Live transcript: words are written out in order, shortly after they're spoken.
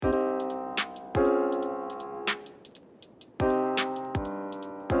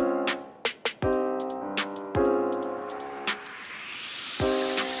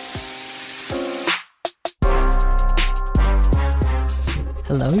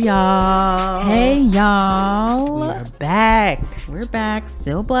Hello, y'all. Hey, y'all. We're back. We're back.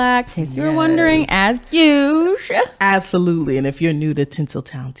 Still black. In case you were wondering, as usual. Absolutely. And if you're new to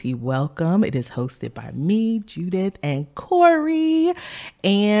Tinseltown Tea, welcome. It is hosted by me, Judith, and Corey.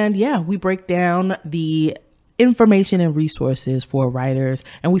 And yeah, we break down the information and resources for writers,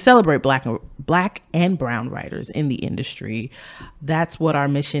 and we celebrate black and brown writers in the industry. That's what our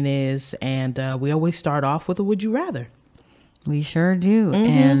mission is. And we always start off with a Would You Rather. We sure do. Mm-hmm.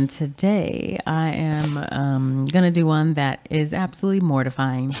 And today I am going to do one that is absolutely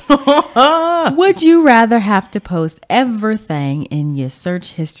mortifying. Would you rather have to post everything in your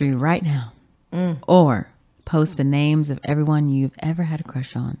search history right now or post the names of everyone you've ever had a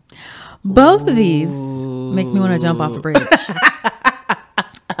crush on? Both of these make me want to jump off a bridge.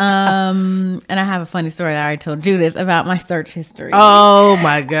 And I have a funny story that I already told Judith about my search history. Oh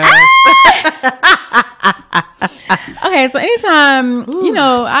my gosh. Okay, so anytime,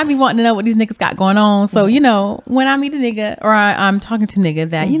 I be wanting to know what these niggas got going on. So, when I meet a nigga or I'm talking to a nigga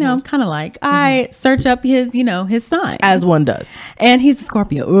that, I'm kind of like, I search up his, his sign. As one does. And he's a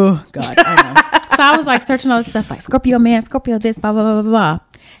Scorpio. Oh, God. I know. So I was like searching all this stuff like Scorpio man, Scorpio this, blah, blah, blah, blah, blah.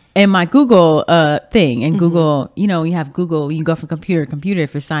 And my Google thing, and Google, you have Google, you can go from computer to computer.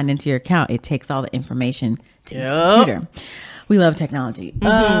 If you're signed into your account, it takes all the information to the computer. We love technology.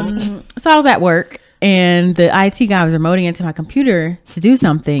 So I was at work. And the IT guy was remoting into my computer to do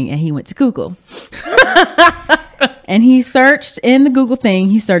something, and he went to Google. And he searched in the Google thing,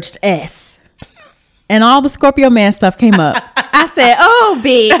 he searched S. And all the Scorpio man stuff came up. I said, oh,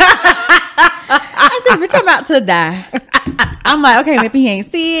 bitch. I said, bitch, I'm about to die. I'm like, okay, maybe he ain't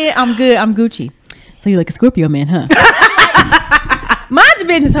see it. I'm good. I'm Gucci. So you like a Scorpio man, huh? Mind your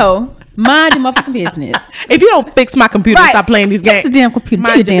business, ho. Mind your motherfucking business. If you don't fix my computer, stop playing these games. Fix the damn computer.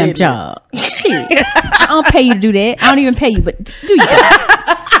 Do your damn job. Shit. I don't pay you to do that. I don't even pay you, but do your job.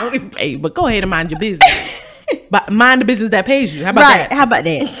 I don't even pay you, but go ahead and mind your business. But mind the business that pays you. How about that? How about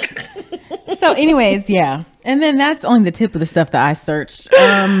that? So anyways, yeah. And then that's only the tip of the stuff that I searched.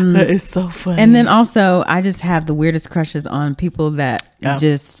 That is so funny. And then also, I just have the weirdest crushes on people that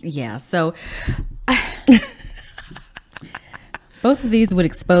So both of these would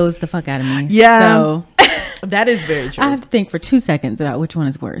expose the fuck out of me. Yeah. So that is very true. I have to think for 2 seconds about which one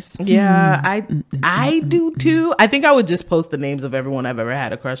is worse. Yeah, I do too. I think I would just post the names of everyone I've ever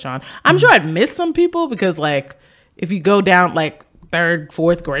had a crush on. I'm sure I'd miss some people because, like, if you go down like 3rd,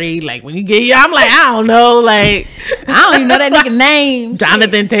 4th grade, like when you get here, I'm like, I don't know, like I don't even know that nigga name.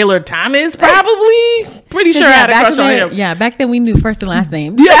 Jonathan Taylor Thomas, probably. Pretty sure I had a crush on him. Yeah, back then we knew first and last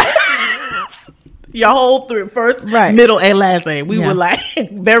name. Yeah. Your whole first, middle, and last name. We were like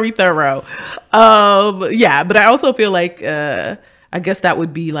very thorough. Yeah, but I also feel like I guess that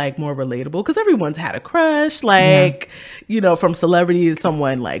would be like more relatable because everyone's had a crush, like from celebrity to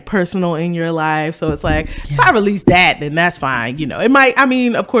someone like personal in your life. So it's like if I release that, then that's fine. It might. I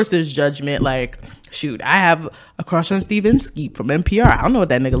mean, of course, there's judgment. Like, shoot, I have a crush on Steven Skeet from NPR. I don't know what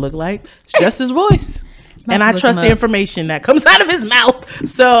that nigga look like. It's just his voice, and I trust the information that comes out of his mouth.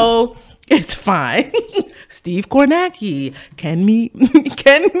 So. It's fine. Steve Kornacki, Ken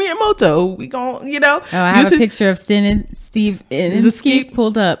Miyamoto. We gon', Oh, I have a picture of Steve and Skeet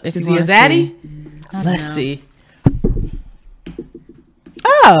pulled up. Is he a zaddy? Let's see.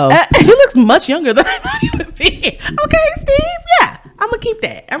 Oh, he looks much younger than I thought he would be. Okay, Steve. Yeah, I'm gonna keep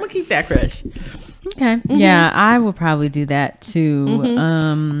that. I'm gonna keep that crush. Okay. Mm-hmm. Yeah, I will probably do that too.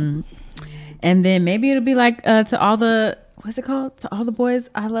 Mm-hmm. And then maybe it'll be like to all the. What's it called? To all the boys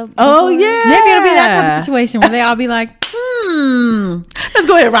I love. Oh, yeah. Maybe it'll be that type of situation where they all be like, let's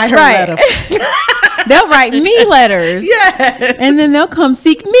go ahead and write her letter. They'll write me letters. Yeah. And then they'll come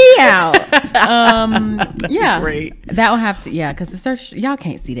seek me out. Yeah. Great. That will have to, because the search, y'all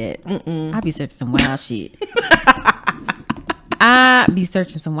can't see that. I be searching some wild shit. I be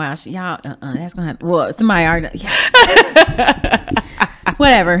searching some wild shit. Y'all, that's going to have, well, somebody already,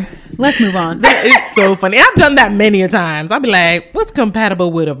 whatever. Let's move on. That is so funny. I've done that many a times. I'll be like, what's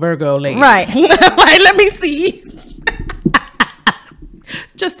compatible with a Virgo lady? Right. Like, let me see.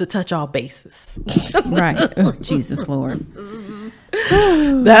 Just to touch all bases. Right. Oh, Jesus Lord.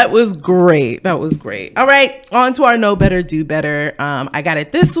 That was great. All right, on to our Know Better, Do Better. I got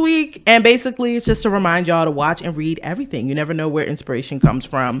it this week, and basically it's just to remind y'all to watch and read everything. You never know where inspiration comes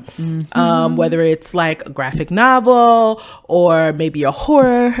from. Whether it's like a graphic novel or maybe a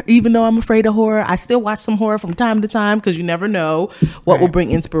horror. Even though I'm afraid of horror, I still watch some horror from time to time because you never know what will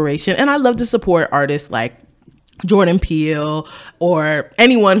bring inspiration. And I love to support artists like Jordan Peele or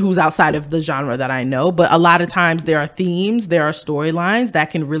anyone who's outside of the genre that I know. But a lot of times there are themes, there are storylines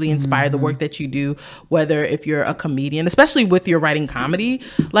that can really inspire the work that you do, whether if you're a comedian, especially with your writing comedy,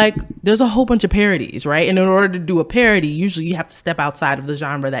 like there's a whole bunch of parodies, right? And in order to do a parody, usually you have to step outside of the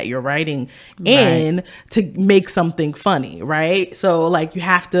genre that you're writing in to make something funny, right? So like you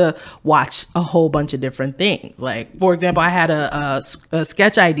have to watch a whole bunch of different things. Like, for example, I had a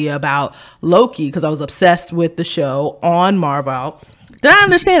sketch idea about Loki because I was obsessed with the show on Marvel. Did I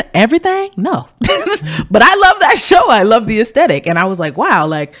understand everything? No. But I love that show. I love the aesthetic. And I was like, wow,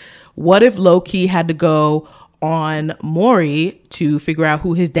 like, what if Loki had to go on Maury to figure out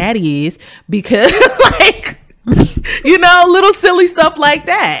who his daddy is? Because, like, you know, little silly stuff like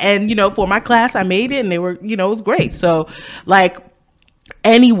that. And, you know, for my class, I made it and they were, you know, it was great. So, like,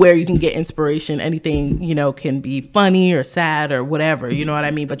 anywhere you can get inspiration, anything, you know, can be funny or sad or whatever, you know what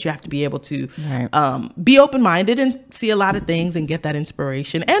I mean? But you have to be able to be open-minded and see a lot of things and get that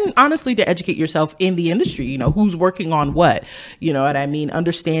inspiration. And honestly, to educate yourself in the industry, you know, who's working on what, you know what I mean?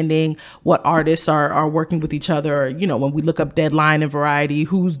 Understanding what artists are working with each other, or, you know, when we look up Deadline and Variety,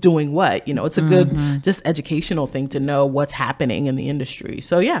 who's doing what, you know, it's a good, just educational thing to know what's happening in the industry.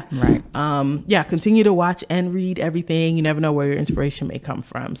 So yeah. Continue to watch and read everything. You never know where your inspiration may come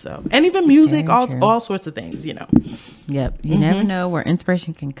from. So, and even music, all sorts of things, you know. Yep. You never know where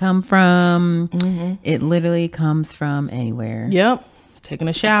inspiration can come from. It literally comes from anywhere. Yep. Taking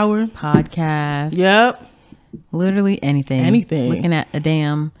a shower. Podcast. Yep. Literally anything. Anything. Looking at a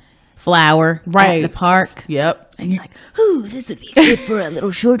damn flower at the park. Yep. And you're like, ooh, this would be good for a little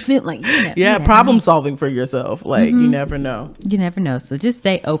short film. Like, problem solving for yourself. Like, you never know. You never know. So just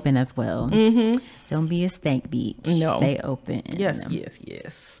stay open as well. Don't be a stank beach. No. Stay open.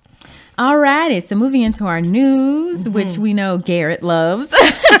 Yes. All righty. So moving into our news, which we know Garrett loves.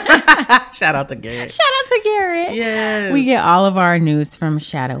 Shout out to Garrett. Yes. We get all of our news from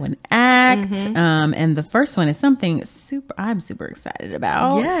Shadow and Act. And the first one is something I'm super excited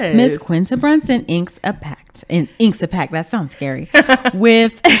about. Yes. Miss Quinta Brunson inks a pact. That sounds scary.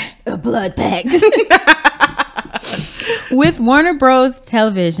 With a blood pact. With Warner Bros.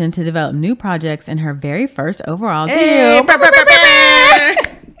 Television to develop new projects in her very first overall deal.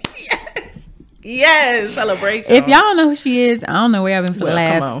 Yes, celebration. If y'all don't know who she is, I don't know where I've been for the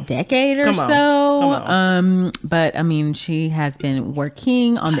last decade or so. But I mean, she has been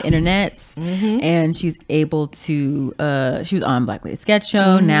working on the internets, and she's able to. She was on Black Lady Sketch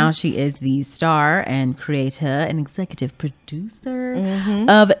Show. Now she is the star and creator and executive producer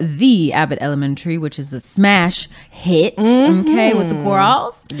of The Abbott Elementary, which is a smash hit. Okay, with the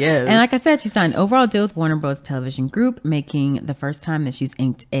girls. Yes, and like I said, she signed an overall deal with Warner Bros. Television Group, making the first time that she's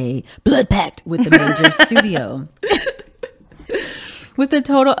inked a blood pact with the major studio. With a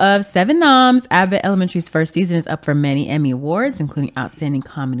total of 7 noms, Abbott Elementary's first season is up for many Emmy Awards, including Outstanding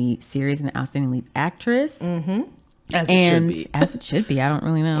Comedy Series and Outstanding Lead Actress. As it should be. I don't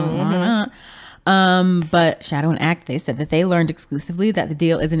really know why not. But Shadow and Act, they said that they learned exclusively that the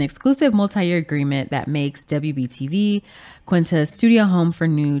deal is an exclusive multi-year agreement that makes WBTV Quinta's studio home for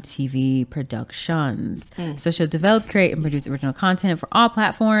new TV productions. So she'll develop, create, and produce original content for all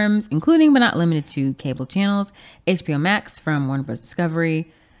platforms, including but not limited to cable channels, HBO Max from Warner Bros.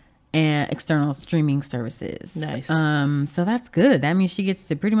 Discovery, and external streaming services. Nice. So that's good. That means she gets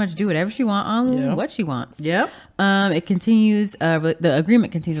to pretty much do whatever she wants on what she wants. Yep. It continues, the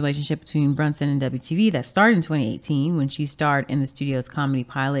agreement continues a relationship between Brunson and WTV that started in 2018 when she starred in the studio's comedy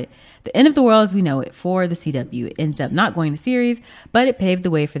pilot, The End of the World as We Know It, for the CW. It ended up not going to series, but it paved the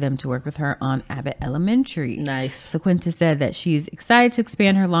way for them to work with her on Abbott Elementary. Nice. So Quinta said that she's excited to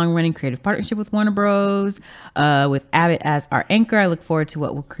expand her long-running creative partnership with Warner Bros. With Abbott as our anchor. I look forward to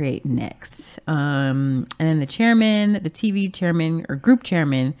what we'll create next. And then the TV chairman or group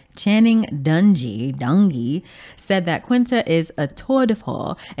chairman, Channing Dungey, said that Quinta is a tour de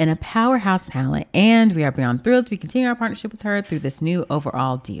force and a powerhouse talent, and we are beyond thrilled to be continuing our partnership with her through this new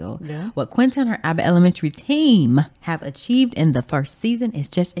overall deal. What Quinta and her Abbott Elementary team have achieved in the first season is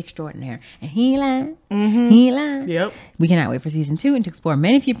just extraordinary, and he ain't lying. Yep. We cannot wait for season 2 and to explore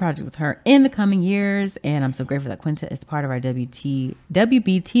many few projects with her in the coming years, and I'm so grateful that Quinta is part of our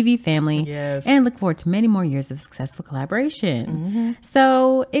WBTV family. Yes. And look forward to many more years of successful collaboration.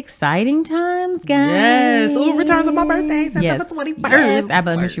 So exciting times, guys. Yes. Ooh, returns on my birthday, September 21st. Yes.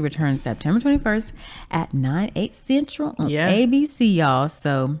 Abbott Elementary returns September 21st at 9/8 Central on ABC, y'all.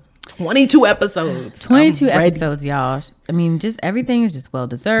 So 22 episodes. 22 episodes, y'all. I mean, just everything is just well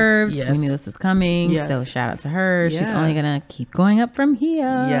deserved. We knew this was coming. So shout out to her. She's only gonna keep going up from here.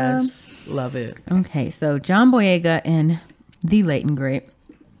 Yes. Love it. Okay, so John Boyega and the Leighton Grape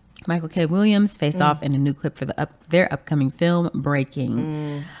Michael K. Williams face off in a new clip for their upcoming film,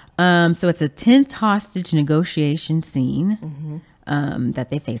 Breaking. So it's a tense hostage negotiation scene that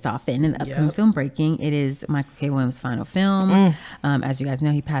they face off in the upcoming film, Breaking. It is Michael K. Williams' final film. As you guys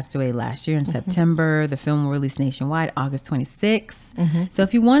know, he passed away last year in September. The film will release nationwide August 26th. So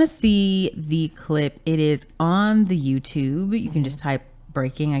if you want to see the clip, it is on the YouTube. You can just type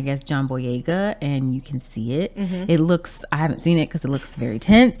Breaking, I guess, John Boyega, and you can see it. It looks, I haven't seen it because it looks very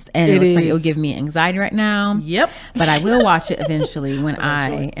tense, and it looks like it'll give me anxiety right now. But I will watch it eventually when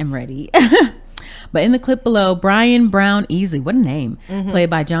I am ready. But in the clip below, Brian Brown Easley, what a name, played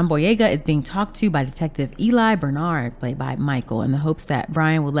by John Boyega, is being talked to by Detective Eli Bernard, played by Michael, in the hopes that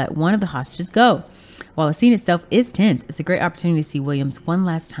Brian will let one of the hostages go. While the scene itself is tense, it's a great opportunity to see Williams one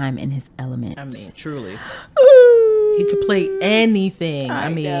last time in his element. I mean, truly. He could play anything. I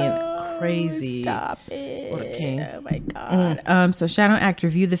mean, crazy. Stop it. What a king. Oh my God. So Shadow Act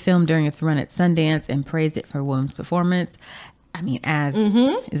reviewed the film during its run at Sundance and praised it for Williams' performance. I mean, as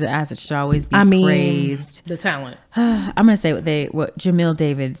it should always be praised. The talent. I'm going to say what Jamil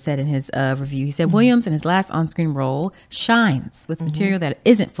David said in his review. He said, Williams in his last on-screen role shines with material that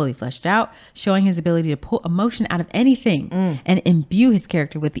isn't fully fleshed out, showing his ability to pull emotion out of anything and imbue his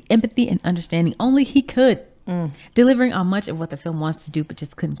character with the empathy and understanding only he could. Delivering on much of what the film wants to do, but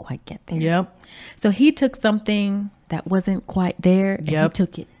just couldn't quite get there. So he took something that wasn't quite there and he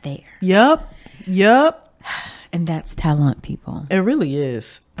took it there. And that's talent, people. It really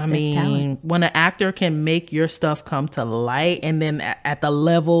is. I mean, talent. When an actor can make your stuff come to light, and then at the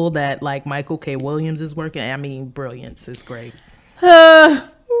level that like Michael K. Williams is working, I mean, brilliance is great. For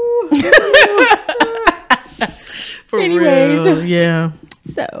Anyways, real. Yeah.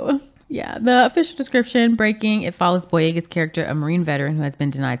 So, yeah, the official description, Breaking, it follows Boyega's character, a Marine veteran who has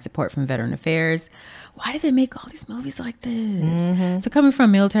been denied support from Veteran Affairs. Why do they make all these movies like this? So coming from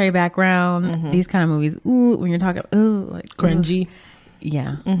a military background, these kind of movies, when you're talking, like cringy.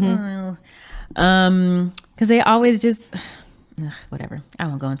 Yeah. Because they always just, whatever. I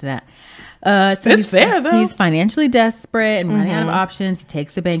won't go into that. So it's fair, though. He's financially desperate and running out of options. He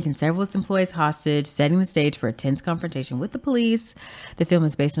takes the bank and several of its employees hostage, setting the stage for a tense confrontation with the police. The film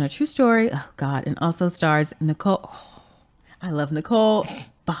is based on a true story. Oh, God. And also stars Nicole. Oh, I love Nicole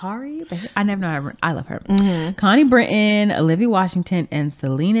Bahari. I never know. I love her. Connie Britton, Olivia Washington, and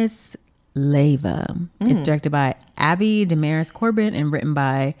Salinas Leyva. It's directed by Abby Damaris Corbin and written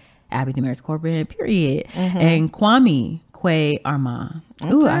by Abby Damaris Corbin, period. And Kwame Kwei Armah.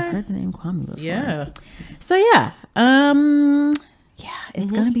 Ooh, I've heard the name Kwame before. Yeah. So yeah.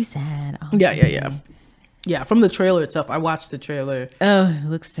 It's gonna be sad. Yeah, from the trailer itself. I watched the trailer. Oh, it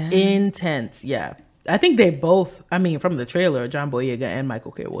looks sad. Intense, yeah. I think they both, I mean, from the trailer, John Boyega and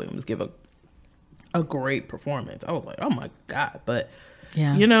Michael K. Williams give a great performance. I was like, oh my God. But,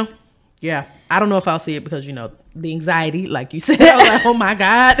 you know, yeah. I don't know if I'll see it because, you know, the anxiety, like you said. I was like, oh my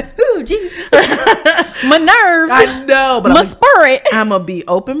God. Ooh, Jesus. My nerves. I know, but my spirit. I'm going to be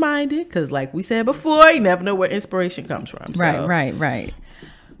open-minded because, like we said before, you never know where inspiration comes from. So. Right.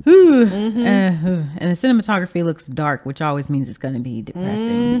 Ooh. And the cinematography looks dark, which always means it's going to be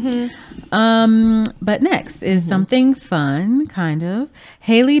depressing. But next is something fun, kind of.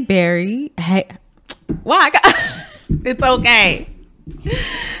 Halle Berry. It's okay.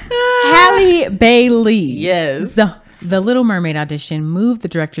 Halle Bailey. Yes. The Little Mermaid audition moved the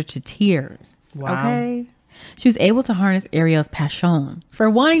director to tears. Wow. Okay. She was able to harness Ariel's passion for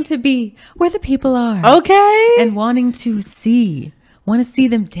wanting to be where the people are. Okay. And wanting to want to see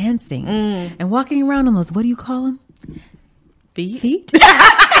them dancing and walking around on those, what do you call them? Feet?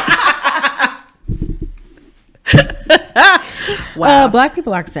 Wow. Black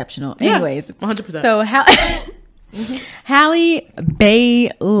people are exceptional. Yeah, anyways. 100%. So Halle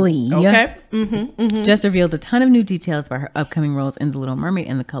Bailey just revealed a ton of new details about her upcoming roles in The Little Mermaid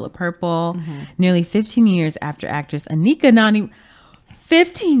and The Color Purple. Nearly 15 years after actress Anika Noni.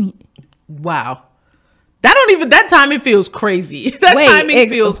 15. Wow. That timing feels crazy. Timing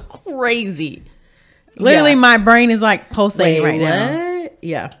feels crazy. Literally, my brain is like pulsating right now.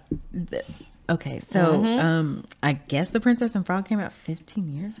 Yeah. Okay, so I guess The Princess and Frog came out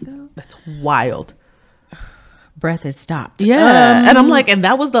 15 years ago. That's wild. Breath has stopped. Yeah, and I'm like, and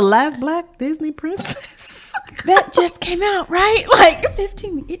that was the last Black Disney princess that just came out, right? Like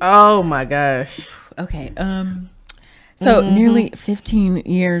 15 years. Oh my gosh. Okay. So nearly 15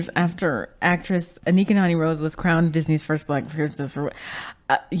 years after actress Anika Noni Rose was crowned Disney's first Black princess for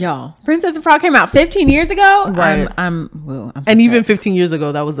y'all, Princess and Frog came out 15 years ago. Right. I'm and even 15 years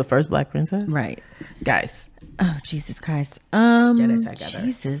ago, that was the first Black princess. Right. Guys, Oh, Jesus Christ. Get it together.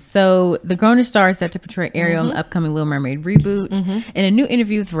 Jesus. So the grown star is set to portray Ariel in the upcoming Little Mermaid reboot. In a new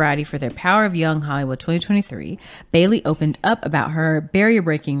interview with Variety for their Power of Young Hollywood 2023, Bailey opened up about her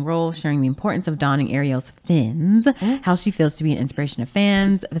barrier-breaking role, sharing the importance of donning Ariel's fins, how she feels to be an inspiration to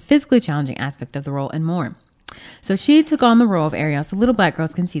fans, the physically challenging aspect of the role, and more. So she took on the role of Ariel so little black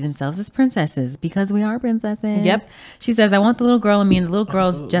girls can see themselves as princesses, because we are princesses. Yep. She says, I want the little girl in me and the little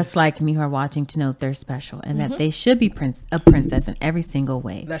girls just like me who are watching to know they're special and that they should be a princess in every single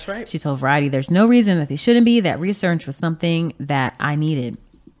way. That's right. She told Variety, there's no reason that they shouldn't be. That research was something that I needed.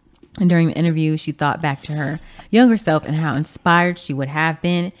 And during the interview, she thought back to her younger self and how inspired she would have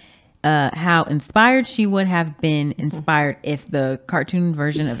been. Inspired if the cartoon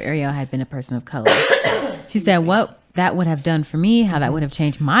version of Ariel had been a person of color. She said what that would have done for me, how that would have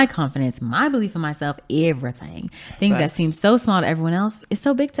changed my confidence, my belief in myself, everything. Things that seem so small to everyone else is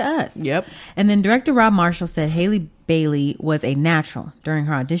so big to us. Yep. And then director Rob Marshall said Hailey Bailey was a natural during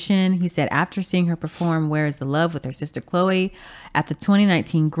her audition. He said after seeing her perform Where is the Love with her sister Chloe at the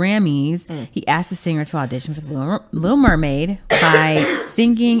 2019 Grammys, he asked the singer to audition for the Little Mermaid by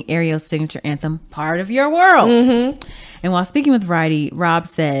singing Ariel's signature anthem, Part of Your World. And while speaking with Variety, Rob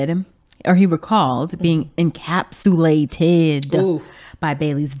said, or he recalled being encapsulated by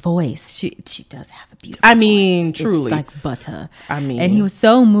Bailey's voice. She does have a beautiful voice. Truly. It's like butter. And he was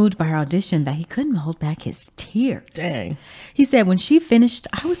so moved by her audition that he couldn't hold back his tears. Dang. He said, when she finished,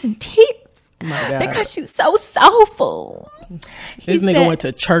 I was in tears. Because she's so soulful. This nigga went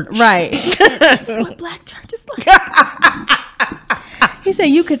to church. Right. This is what black church is like. He said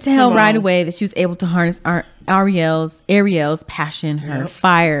you could tell right away that she was able to harness Ariel's passion, her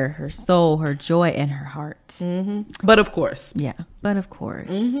fire, her soul, her joy, and her heart. But of course. Yeah. But of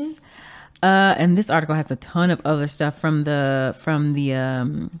course. And this article has a ton of other stuff from the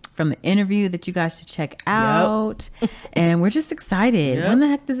interview that you guys should check out. And we're just excited. When the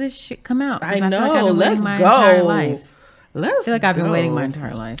heck does this shit come out? I know. Feel like I've been waiting my entire life. I feel like I've been waiting my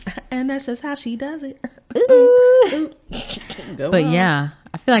entire life. And that's just how she does it. But yeah,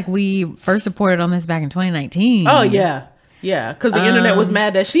 I feel like we first reported on this back in 2019. Oh, yeah. Yeah, because the internet was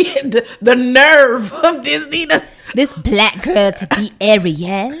mad that she had the nerve of Disney to... This black girl to be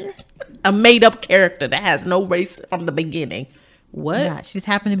Ariel. A made-up character that has no race from the beginning. What? Yeah, she just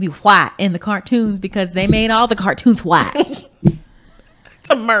happened to be white in the cartoons because they made all the cartoons white. It's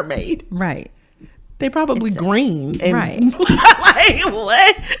a mermaid. Right. They probably green. And right. Like,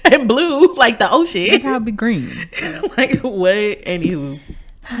 what? And blue, like the ocean. They probably green. Like, what? Anywho.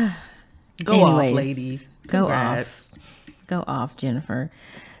 Go off, lady. Congrats. Go off, Jennifer.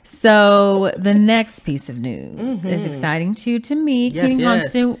 So the next piece of news is exciting too to me. Kenan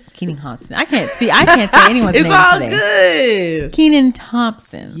Thompson. I can't speak. I can't say anyone's name today. It's all good. Kenan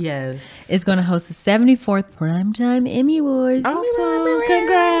Thompson. Yes. Is going to host the 74th Primetime Emmy Awards. Awesome.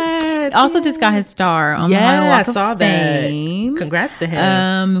 Congrats. Also just got his star on the Hollywood Walk of Fame. Congrats to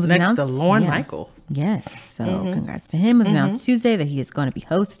him. It was next announced, to Lorne Michael. Yes. So congrats to him. It was announced Tuesday that he is going to be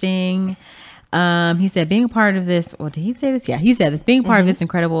hosting. He said being a part of this, well, did he say this? Yeah, he said this, being a part of this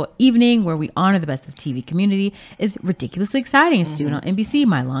incredible evening where we honor the best of TV community is ridiculously exciting to do it on NBC,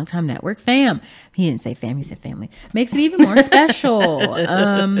 my longtime network fam. He didn't say fam, he said family. Makes it even more special.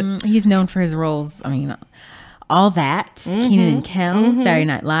 He's known for his roles, All That, Kenan and Kel, Saturday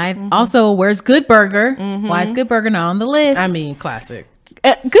Night Live. Also, Where's Good Burger? Why is Good Burger not on the list? Classic.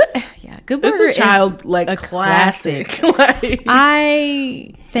 Good Burger is a classic.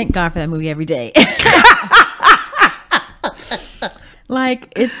 I thank God for that movie every day.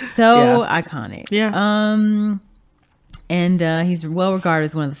 Like, it's so iconic. Yeah. And he's well regarded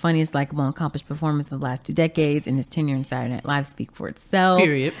as one of the funniest, likable, and accomplished performers of the last 2 decades, and his tenure in Saturday Night Live speak for itself.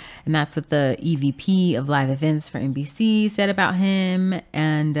 Period. And that's what the EVP of live events for NBC said about him.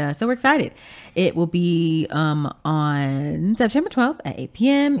 And so we're excited. It will be on September 12th at 8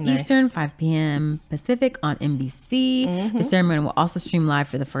 p.m. Eastern, 5 p.m. Pacific on NBC. The ceremony will also stream live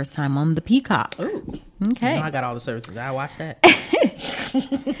for the first time on the Peacock. Ooh. Okay. I got all the services. I watched that.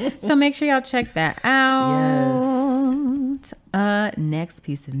 So make sure y'all check that out. Yes. Next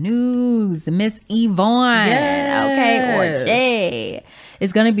piece of news. Miss Yvonne. Yes. Or Jay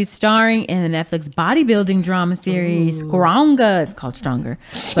is going to be starring in the Netflix bodybuilding drama series Stronger. It's called Stronger,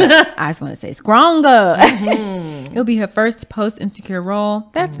 but I just want to say Stronger. It'll be her first post-Insecure role.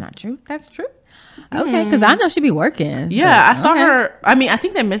 That's not true. That's true. Okay, because I know she'd be working. Yeah, I saw her. I mean, I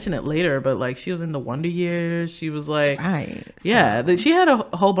think they mentioned it later, but like she was in the Wonder Years. She was like, right. Yeah, she had a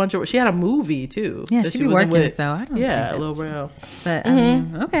whole bunch of. She had a movie too. Yeah, she'd be working. With, so I don't. Yeah, Lil Rel. But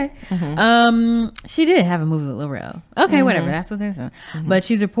okay. She did have a movie with Lil Rel. Okay, whatever. That's what they're saying. But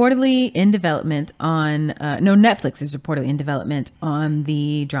she's reportedly in development on. Netflix is reportedly in development on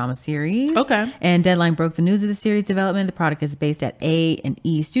the drama series. Okay. And Deadline broke the news of the series development. The product is based at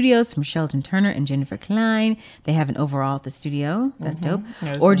A&E Studios from Sheldon Turner and Jennifer Klein. They have an overall at the studio. That's dope.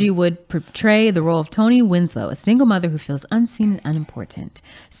 Orgy would portray the role of Tony Winslow, a single mother who feels unseen and unimportant.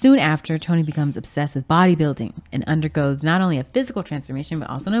 Soon after, Tony becomes obsessed with bodybuilding and undergoes not only a physical transformation, but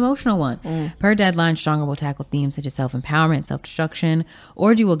also an emotional one. Per Deadline, Stronger will tackle themes such as self-empowerment and self-destruction.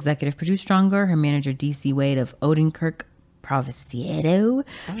 Orgy will executive produce Stronger. Her manager, DC Wade of Odenkirk Provinciano.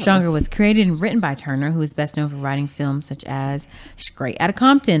 Stronger was created and written by Turner, who is best known for writing films such as Straight Outta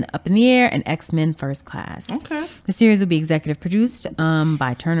Compton, Up in the Air, and X-Men First Class. Okay. The series will be executive produced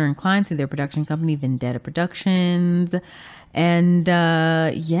by Turner and Klein through their production company, Vendetta Productions. And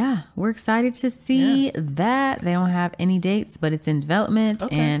we're excited to see that. They don't have any dates, but it's in development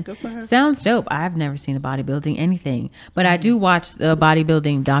and sounds dope. I've never seen a bodybuilding anything, but I do watch the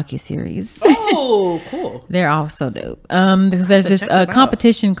bodybuilding docuseries. Oh, cool. They're also dope. Because there's this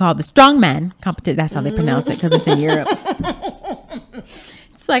competition called the Strongman competition. That's how they pronounce it because it's in Europe.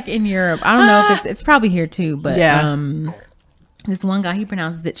 It's like in Europe. I don't know if it's probably here too, but this one guy, he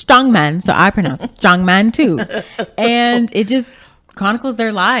pronounces it Strongman, so I pronounce it Strongman too. And it just chronicles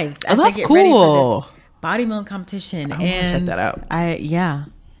their lives as they get ready for this bodybuilding competition. I want to check that out.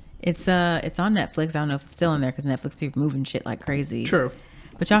 It's on Netflix. I don't know if it's still in there because Netflix be moving shit like crazy. True.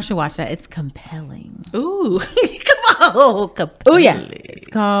 But y'all should watch that. It's compelling. Ooh, come on, compelling. Oh yeah, it's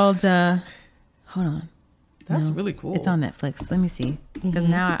called. Hold on. That's really cool. It's on Netflix. Let me see. Because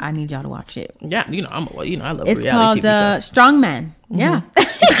now I need y'all to watch it. Yeah, I love it's reality called Strongman. Yeah.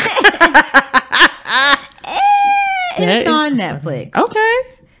 It's on Netflix. Okay.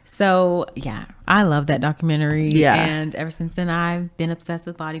 So yeah, I love that documentary. Yeah. And ever since then, I've been obsessed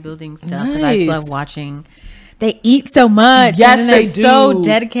with bodybuilding stuff because I just love watching. They eat so much. Yes, and they they're do. So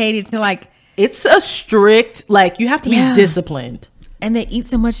dedicated to like. It's a strict, like you have to be disciplined. And they eat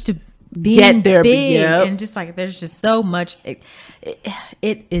so much to get there, big and just like there's just so much.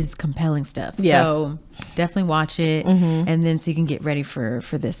 It is compelling stuff. Yeah. So definitely watch it, and then so you can get ready for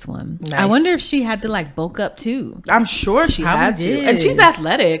this one. Nice. I wonder if she had to like bulk up too. I'm sure she had to, and she's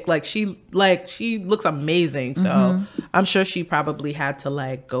athletic. Like she looks amazing. So I'm sure she probably had to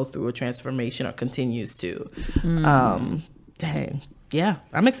like go through a transformation or continues to. Dang. Yeah,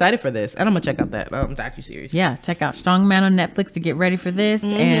 I'm excited for this, and I'm gonna check out that docuseries. Yeah, check out Strongman on Netflix to get ready for this,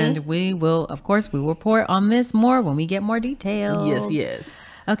 and we will report on this more when we get more details. Yes.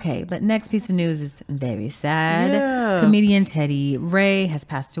 Okay, but next piece of news is very sad. Yeah. Comedian Teddy Ray has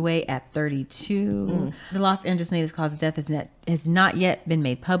passed away at 32. The Los Angeles native's cause of death has not yet been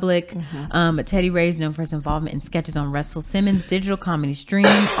made public. But Teddy Ray is known for his involvement in sketches on Russell Simmons' digital comedy stream,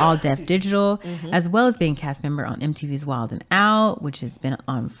 All Def Digital, as well as being cast member on MTV's Wild and Out, which has been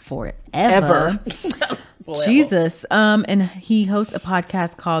on forever. Jesus. And he hosts a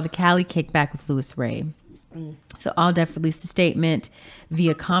podcast called The Cali Kickback with Louis Ray. So All Def released a statement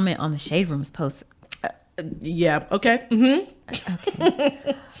via comment on the Shade Room's post. Yeah. Okay.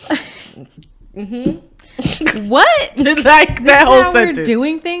 What? Like that whole sentence. We're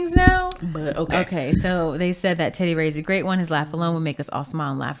doing things now. But okay. So they said that Teddy Ray is a great one. His laugh alone would make us all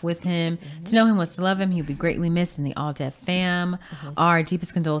smile and laugh with him. To know him was to love him. He would be greatly missed in the All Def fam. Our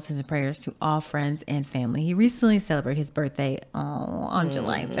deepest condolences and prayers to all friends and family. He recently celebrated his birthday on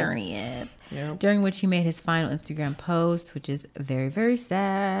July 30th. Yep. During which he made his final Instagram post, which is very, very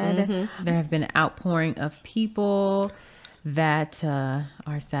sad. There have been an outpouring of people that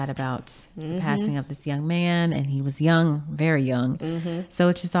are sad about the passing of this young man, and he was young, very young. So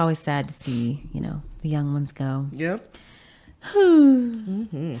it's just always sad to see, the young ones go. Yep.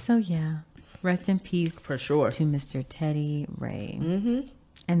 So yeah, rest in peace for sure to Mr. Teddy Ray.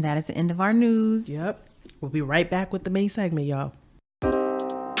 And that is the end of our news. Yep. We'll be right back with the main segment, y'all.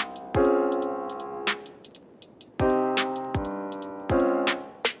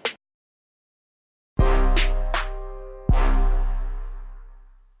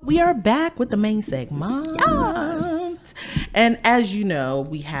 We are back with the main segment. Yes. And as you know,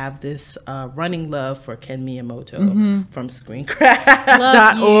 we have this running love for Ken Miyamoto from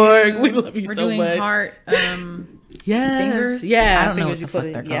screencraft.org. We love you so much. We're doing heart fingers. Yeah. I don't know what the fuck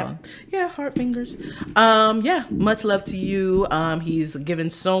they're called. Yeah, heart fingers. Much love to you. He's given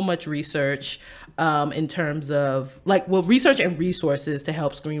so much research in terms of research and resources to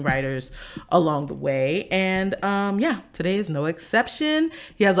help screenwriters along the way. And today is no exception.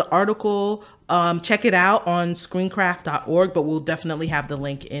 He has an article. Check it out on screencraft.org, but we'll definitely have the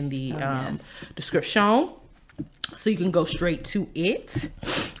link in the description, so you can go straight to it.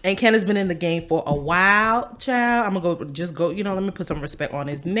 And Ken has been in the game for a while, child. I'm gonna let me put some respect on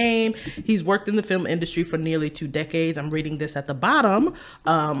his name. He's worked in the film industry for nearly 2 decades. I'm reading this at the bottom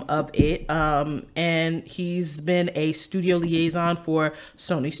of it. And he's been a studio liaison for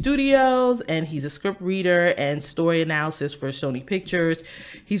Sony Studios, and he's a script reader and story analysis for Sony Pictures.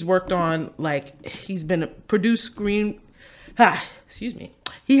 He's worked on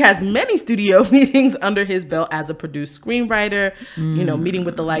He has many studio meetings under his belt as a produced screenwriter, meeting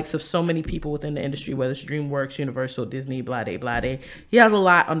with the likes of so many people within the industry, whether it's DreamWorks, Universal, Disney, blah, blah, blah. He has a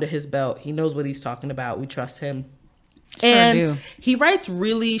lot under his belt. He knows what he's talking about. We trust him. And he writes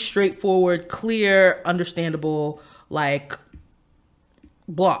really straightforward, clear, understandable,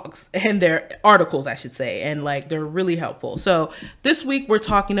 blogs, and their articles, I should say. And they're really helpful. So this week we're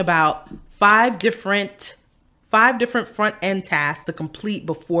talking about 5 different front end tasks to complete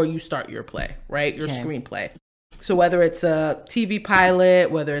before you start your play, right? Your screenplay. So whether it's a TV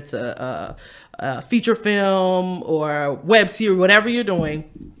pilot, whether it's a feature film or web series, whatever you're doing,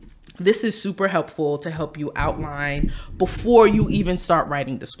 this is super helpful to help you outline before you even start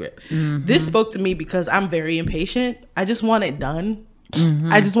writing the script. This spoke to me because I'm very impatient. I just want it done.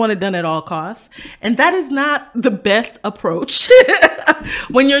 I just want it done at all costs. And that is not the best approach.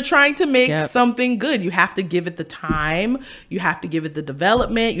 When you're trying to make something good, you have to give it the time. You have to give it the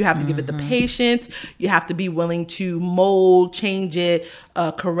development. You have to give it the patience. You have to be willing to mold, change it,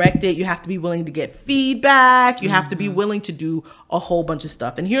 correct it. You have to be willing to get feedback. You have to be willing to do a whole bunch of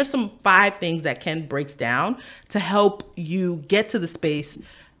stuff. And here's some 5 things that Ken breaks down to help you get to the space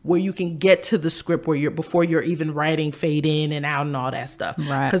where you can get to the script before you're even writing fade in and out and all that stuff.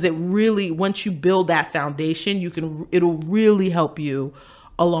 Right. Because it really, once you build that foundation, it'll really help you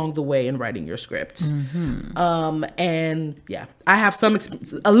along the way in writing your script. And I have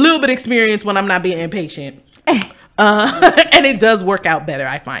a little bit of experience when I'm not being impatient. And it does work out better,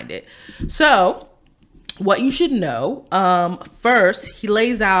 I find it. So what you should know, first, he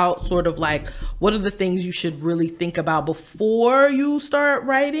lays out sort of what are the things you should really think about before you start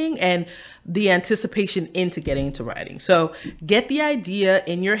writing and the anticipation into getting into writing. So get the idea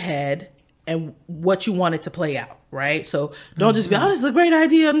in your head and what you want it to play out, right? So don't just be, this is a great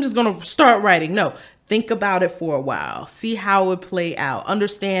idea, I'm just going to start writing. No, think about it for a while. See how it play out.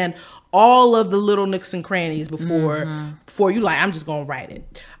 Understand all of the little nooks and crannies before you I'm just going to write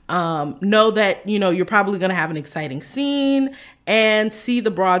it. Know that, you're probably going to have an exciting scene, and see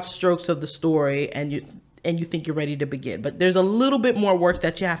the broad strokes of the story, and you think you're ready to begin. But there's a little bit more work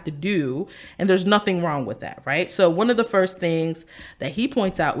that you have to do, and there's nothing wrong with that, right? So one of the first things that he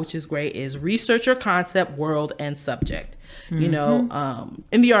points out, which is great, is research your concept, world, and subject. In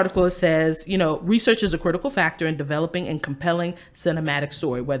the article it says, research is a critical factor in developing a compelling cinematic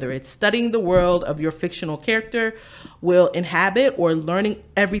story, whether it's studying the world of your fictional character will inhabit or learning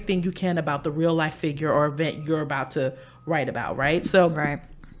everything you can about the real life figure or event you're about to write about, right? So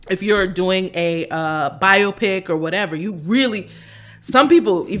if you're doing a biopic or whatever, some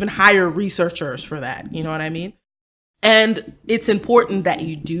people even hire researchers for that. You know what I mean? And it's important that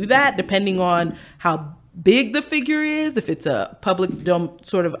you do that depending on how big the figure is. If it's a public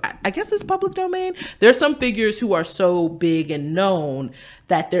I guess it's public domain. There's some figures who are so big and known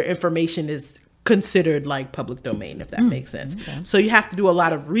that their information is considered public domain, if that makes sense. Okay. So you have to do a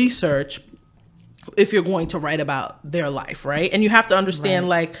lot of research if you're going to write about their life, right? And you have to understand,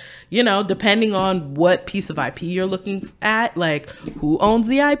 depending on what piece of IP you're looking at, who owns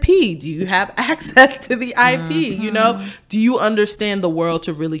the IP? Do you have access to the IP? Do you understand the world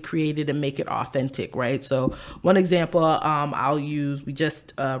to really create it and make it authentic, right? So one example I'll use, we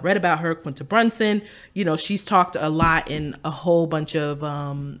just read about her, Quinta Brunson. She's talked a lot in a whole bunch of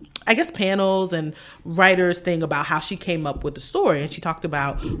panels and writers thing about how she came up with the story. And she talked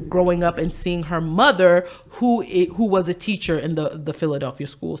about growing up and seeing her mother, who was a teacher in the Philadelphia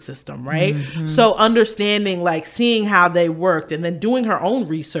school system, right? So understanding, seeing how they worked and then doing her own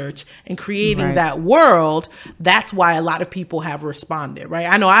research and creating that world, that's why a lot of people have responded, right?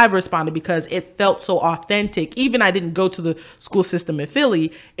 I know I've responded because it felt so authentic. Even I didn't go to the school system in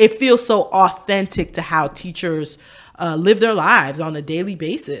Philly. It feels so authentic to how teachers live their lives on a daily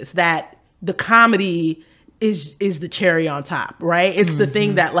basis, that the comedy is the cherry on top, right? It's the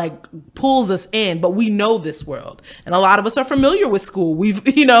thing that like pulls us in, but we know this world. And a lot of us are familiar with school. We've,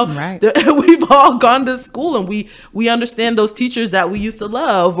 we've all gone to school, and we understand those teachers that we used to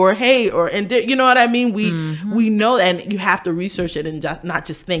love or hate you know what I mean? We know, and you have to research it and not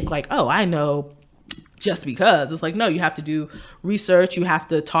just think like, oh, I know just because. It's like, no, you have to do research. You have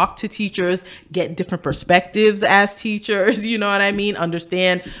to talk to teachers, get different perspectives as teachers, you know what I mean?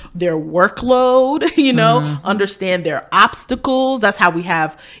 Understand their workload, understand their obstacles. That's how we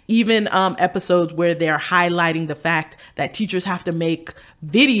have even episodes where they're highlighting the fact that teachers have to make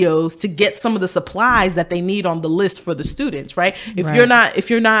videos to get some of the supplies that they need on the list for the students, right? If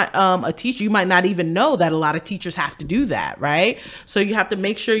you're not a teacher, you might not even know that a lot of teachers have to do that, right? So you have to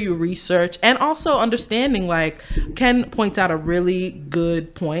make sure you research, and also understanding, like Ken points out a really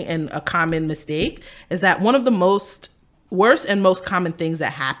good point, and a common mistake is that one of the worst and most common things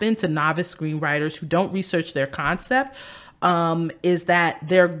that happen to novice screenwriters who don't research their concept is that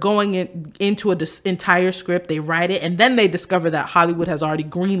they're going into an entire script, they write it, and then they discover that Hollywood has already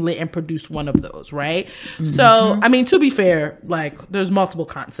greenlit and produced one of those, right? So, I mean, to be fair, like, there's multiple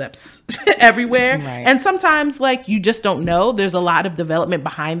concepts everywhere. Right. And sometimes, like, you just don't know. There's a lot of development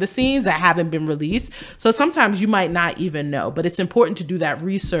behind the scenes that haven't been released. So sometimes you might not even know, but it's important to do that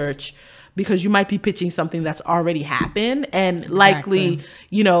research, because you might be pitching something that's already happened, and likely,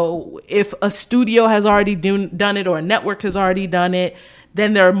 if a studio has already done it or a network has already done it,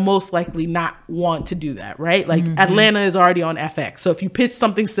 then they're most likely not want to do that, right? Like Atlanta is already on FX. So if you pitch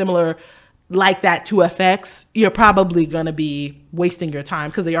something similar like that to FX, you're probably going to be wasting your time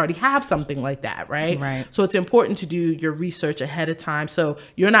because they already have something like that, right? Right. So it's important to do your research ahead of time, so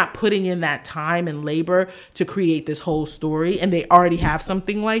you're not putting in that time and labor to create this whole story and they already have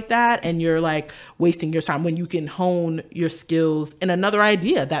something like that, and you're like wasting your time when you can hone your skills in another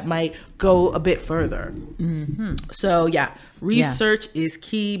idea that might go a bit further. So research is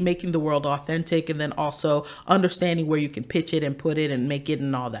key, making the world authentic, and then also understanding where you can pitch it and put it and make it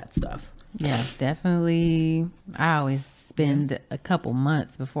and all that stuff. Yeah, definitely. I always spend a couple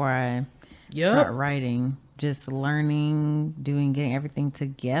months before I start writing, just learning, getting everything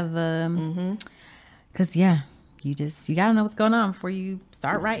together. Because you gotta know what's going on before you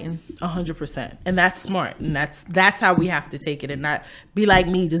start writing. 100%. And that's smart. And that's how we have to take it, and not be like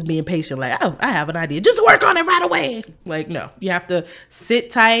me, just being patient. Like, oh, I have an idea, just work on it right away. Like, no, you have to sit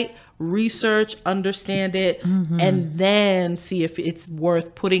tight, research, understand it, and then see if it's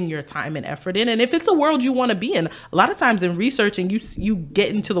worth putting your time and effort in. And if it's a world you want to be in, a lot of times in researching, you get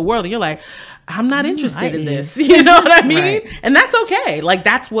into the world and you're like, I'm not interested in this. You know what I mean? Right. And that's okay. Like,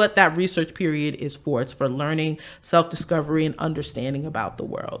 that's what that research period is for. It's for learning, self-discovery, and understanding about the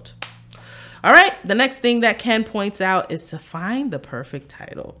world. All right, the next thing that Ken points out is to find the perfect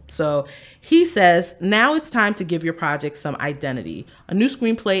title. So he says, now it's time to give your project some identity. A new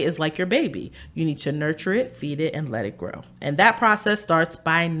screenplay is like your baby. You need to nurture it, feed it, and let it grow. And that process starts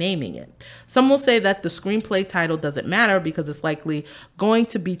by naming it. Some will say that the screenplay title doesn't matter because it's likely going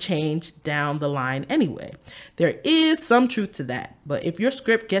to be changed down the line anyway. There is some truth to that, but if your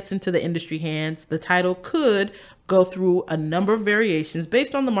script gets into the industry hands, the title could go through a number of variations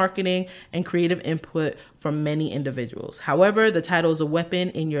based on the marketing and creative input from many individuals. However, the title is a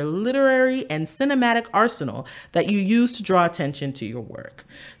weapon in your literary and cinematic arsenal that you use to draw attention to your work.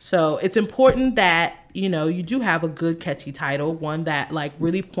 So it's important that, you do have a good, catchy title, one that like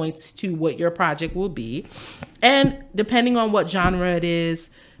really points to what your project will be. And depending on what genre it is,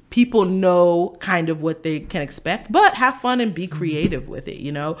 people know kind of what they can expect, but have fun and be creative with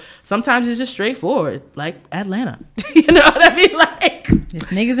it, Sometimes it's just straightforward, like Atlanta. You know what I mean? Like, it's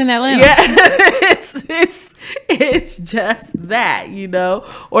niggas in Atlanta. Yeah, it's just that,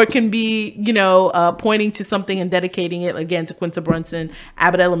 or it can be, pointing to something and dedicating it again to Quinta Brunson.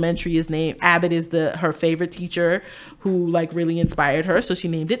 Abbott Elementary is named, Abbott is her favorite teacher who like really inspired her. So she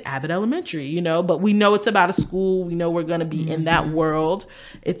named it Abbott Elementary, but we know it's about a school. We know we're going to be in that world.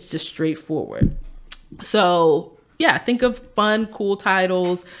 It's just straightforward. So yeah, think of fun, cool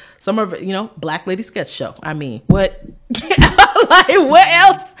titles. Some are, Black Lady Sketch Show. I mean, what? Like, what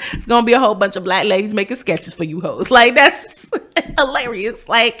else? It's going to be a whole bunch of black ladies making sketches for you hoes. Like, that's hilarious.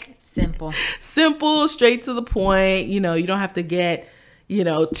 Like, simple, straight to the point. You don't have to get,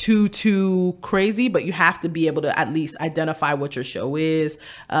 too crazy, but you have to be able to at least identify what your show is.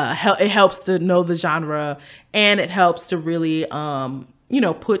 It helps to know the genre, and it helps to really,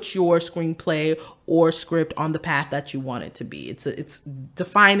 put your screenplay or script on the path that you want it to be. It's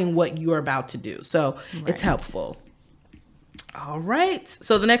defining what you're about to do. So It's helpful. All right.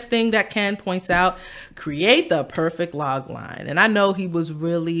 So the next thing that Ken points out, create the perfect log line. And I know he was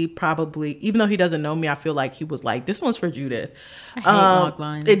really probably, even though he doesn't know me, I feel like he was like, this one's for Judith. I hate log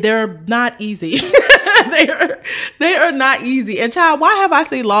lines. They're not easy. they are not easy. And child, why have I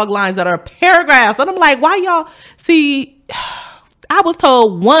seen log lines that are paragraphs? And I'm like, why y'all see, I was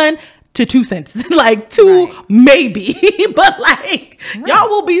told 1 to 2 sentences, like 2 right. maybe, but like right. y'all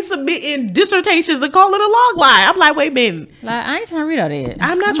will be submitting dissertations and call it a log line. I'm like, wait a minute. Like, I ain't trying to read all that.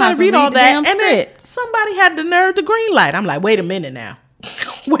 I'm not trying to read all that. And then somebody had the nerve to green light. I'm like, wait a minute now.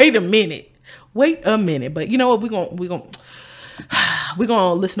 Wait a minute. But you know what? We're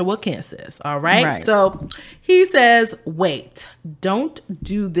gonna listen to what Ken says. All right. So he says, wait, don't you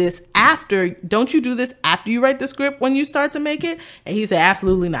do this after you write the script when you start to make it? And he said,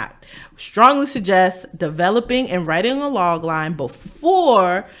 absolutely not. Strongly suggest developing and writing a log line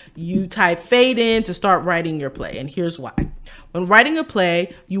before you type fade in to start writing your play. And here's why. When writing a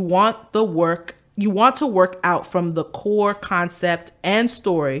play, you want to work out from the core concept and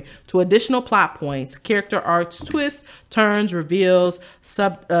story to additional plot points, character arcs, twists, turns, reveals,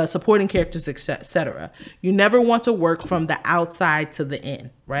 supporting characters, etc. You never want to work from the outside to the in,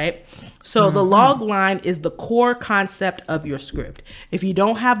 right? So the log line is the core concept of your script. If you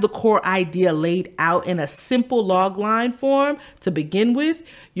don't have the core idea laid out in a simple log line form to begin with,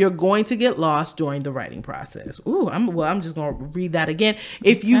 you're going to get lost during the writing process. I'm just going to read that again.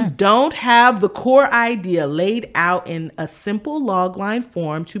 If you don't have the core idea laid out in a simple log line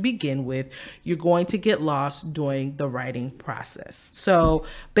form to begin with, you're going to get lost during the writing process. So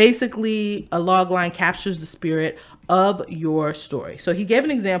basically, a log line captures the spirit of your story. So he gave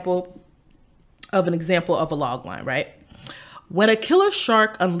an example of a log line, right? When a killer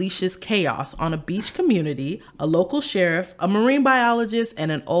shark unleashes chaos on a beach community, a local sheriff, a marine biologist,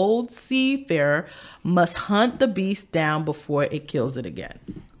 and an old seafarer must hunt the beast down before it kills it again.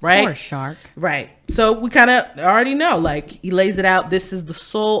 Right? Poor shark. Right. So we kind of already know, like, he lays it out. This is the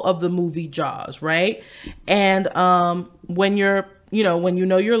soul of the movie Jaws, right? And when you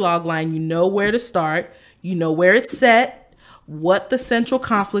know your log line, you know where to start, you know where it's set, what the central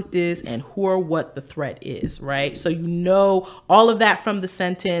conflict is, and who or what the threat is, right? So you know all of that from the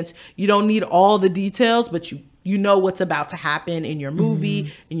sentence. You don't need all the details, but you know what's about to happen in your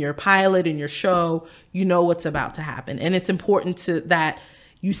movie, in your pilot, in your show. You know what's about to happen. And it's important that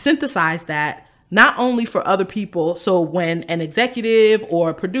you synthesize that not only for other people, so when an executive or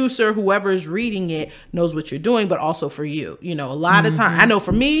a producer, whoever is reading it, knows what you're doing, but also for you. You know, a lot of time, I know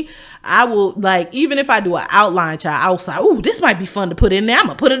for me, I will, like, even if I do an outline, I'll say, oh, this might be fun to put in there. I'm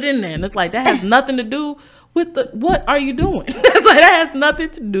going to put it in there. And it's like, that has nothing to do with what are you doing? It's like, that has nothing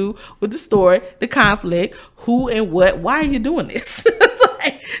to do with the story, the conflict, who and what. Why are you doing this?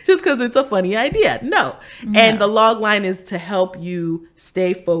 Just because it's a funny idea. No. And the log line is to help you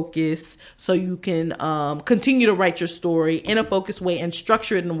stay focused so you can continue to write your story in a focused way and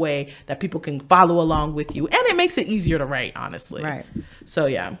structure it in a way that people can follow along with you. And it makes it easier to write, honestly. Right. So,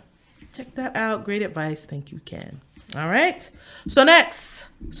 yeah. Check that out. Great advice. Thank you, Ken. All right. So next,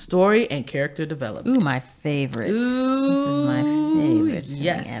 story and character development. Ooh, my favorite. This is my favorite thing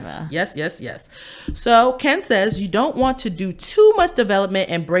ever. Yes. So Ken says you don't want to do too much development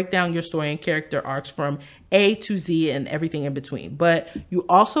and break down your story and character arcs from A to Z and everything in between. But you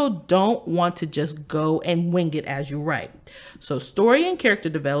also don't want to just go and wing it as you write. So story and character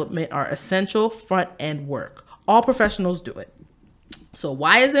development are essential front-end work. All professionals do it. So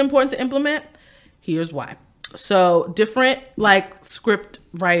why is it important to implement? Here's why. So different like script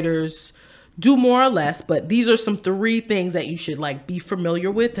writers do more or less, but these are some 3 things that you should like be familiar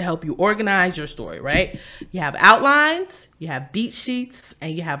with to help you organize your story, right? You have outlines, you have beat sheets,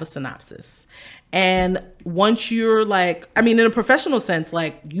 and you have a synopsis. And once you're like, I mean, in a professional sense,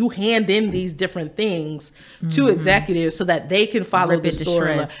 like you hand in these different things to executives so that they can follow the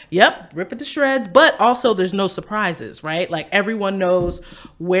story. Rip it to shreds. But also there's no surprises, right? Like everyone knows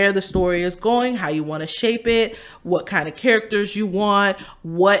where the story is going, how you want to shape it, what kind of characters you want,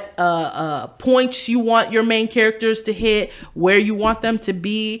 what points you want your main characters to hit, where you want them to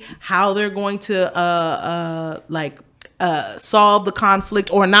be, how they're going to solve the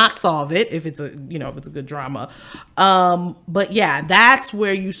conflict or not solve it if it's a good drama. But yeah, that's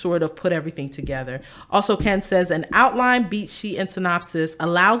where you sort of put everything together. Also, Ken says an outline, beat sheet, and synopsis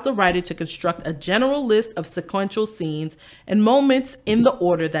allows the writer to construct a general list of sequential scenes and moments in the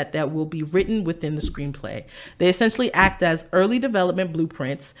order that will be written within the screenplay. They essentially act as early development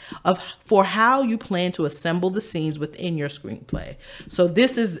blueprints for how you plan to assemble the scenes within your screenplay. So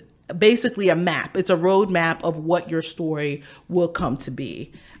this is basically a map. It's a roadmap of what your story will come to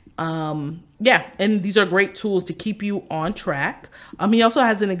be. Yeah, and these are great tools to keep you on track. He also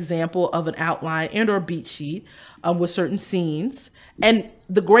has an example of an outline and or beat sheet with certain scenes. And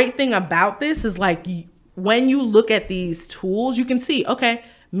the great thing about this is like when you look at these tools, you can see, okay,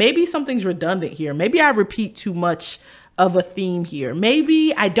 maybe something's redundant here. Maybe I repeat too much of a theme here.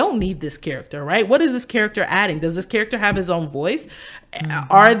 Maybe I don't need this character, right? What is this character adding? Does this character have his own voice?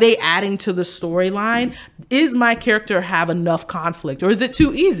 Are they adding to the storyline? Is my character have enough conflict, or is it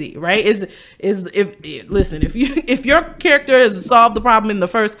too easy, right? If your character has solved the problem in the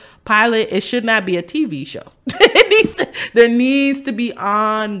first pilot, it should not be a TV show. There needs to be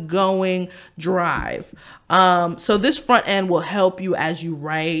ongoing drive. So this front end will help you as you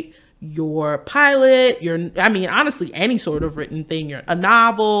write your pilot, honestly, any sort of written thing, a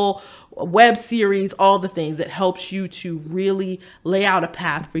novel, a web series, all the things. It helps you to really lay out a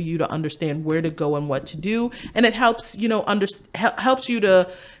path for you to understand where to go and what to do. And it helps, helps you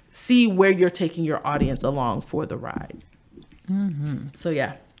to see where you're taking your audience along for the ride. Mm-hmm. So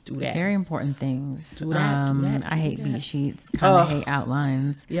yeah. Do that. Very important things. Do that. I hate beat sheets. Kind of hate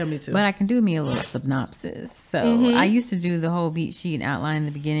outlines. Yeah, me too. But I can do me a little synopsis. So I used to do the whole beat sheet and outline in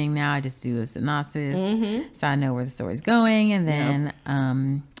the beginning. Now I just do a synopsis, so I know where the story's going, and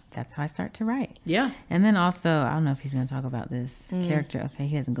then that's how I start to write. Yeah. And then also, I don't know if he's going to talk about this character. Okay,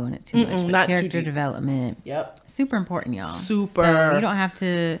 he doesn't go in it too much. But not character development. Yep. Super important, y'all. Super. So you don't have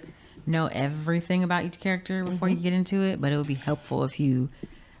to know everything about each character before you get into it, but it would be helpful if you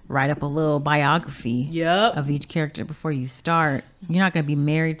write up a little biography of each character before you start. You're not going to be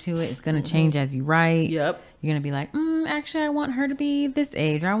married to it. It's going to change as you write. Yep. You're going to be like, actually, I want her to be this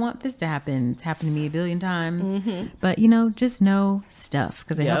age, or I want this to happen. It's happened to me a billion times. But, just know stuff,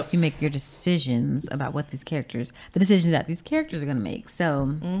 because it helps you make your decisions about the decisions that these characters are going to make.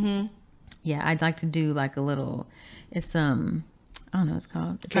 So, yeah, I'd like to do like a little, it's, I don't know what it's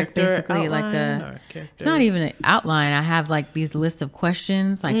called. It's character like basically it's not even an outline. I have like these list of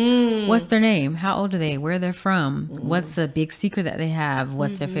questions, like what's their name? How old are they? Where they're from? What's the big secret that they have?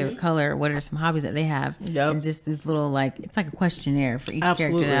 What's their favorite color? What are some hobbies that they have? And just this little, it's like a questionnaire for each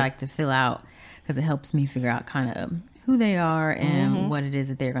character that I like to fill out, because it helps me figure out kind of who they are and what it is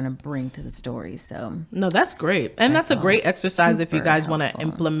that they're going to bring to the story. So no, that's great. And that's a great exercise if you guys want to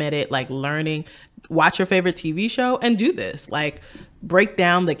implement it, like learning, watch your favorite TV show and do this, like break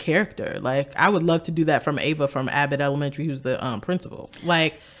down the character. Like I would love to do that from Ava from Abbott Elementary, who's the principal.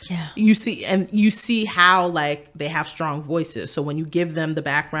 Like you see how like they have strong voices. So when you give them the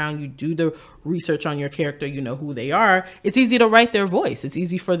background, you do the research on your character, you know who they are. It's easy to write their voice. It's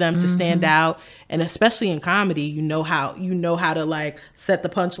easy for them to stand out. And especially in comedy, you know how to like set the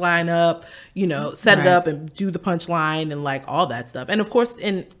punchline up, set it up and do the punchline and like all that stuff. And of course,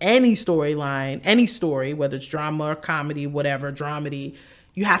 in any storyline, any story, whether it's drama or comedy, whatever, dramedy,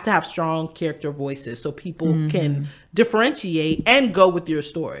 you have to have strong character voices so people can differentiate and go with your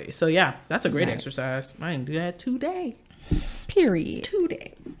story. So yeah, that's a great exercise. I didn't do that today. Period.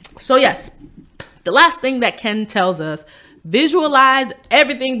 Today. So yes, the last thing that Ken tells us, visualize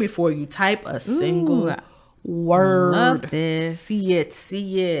everything before you type a single word. Love this. See it.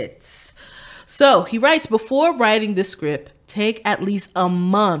 So he writes, before writing the script, take at least a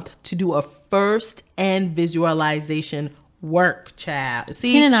month to do a first end visualization work, child.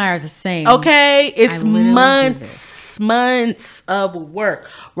 See, Ken and I are the same. Okay, it's months of work.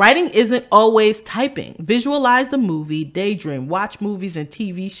 Writing isn't always typing. Visualize the movie, daydream, watch movies and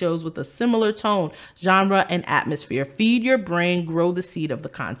TV shows with a similar tone, genre, and atmosphere. Feed your brain, grow the seed of the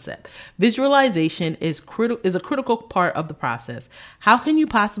concept. Visualization is a critical part of the process. How can you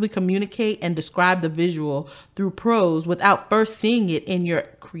possibly communicate and describe the visual through prose without first seeing it in your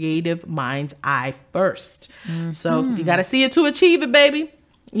creative mind's eye first? So you got to see it to achieve it, baby.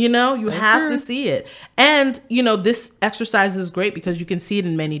 You have to see it. And, this exercise is great because you can see it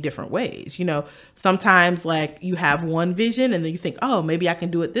in many different ways. Sometimes like you have one vision and then you think, oh, maybe I can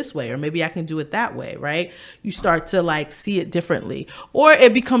do it this way or maybe I can do it that way, right? You start to like see it differently, or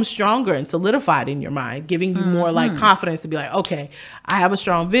it becomes stronger and solidified in your mind, giving you more like confidence to be like, okay, I have a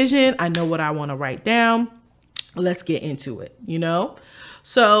strong vision. I know what I want to write down. Let's get into it,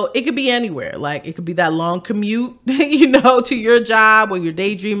 So it could be anywhere. Like it could be that long commute, to your job, or you're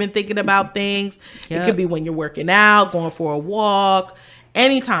daydreaming, thinking about things. Yep. It could be when you're working out, going for a walk.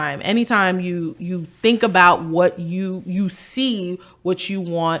 Anytime you think about what you see, what you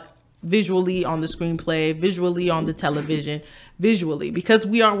want visually on the screenplay, visually on the television, because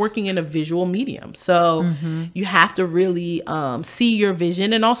we are working in a visual medium. So you have to really see your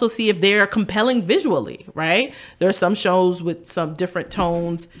vision and also see if they're compelling visually, right? There are some shows with some different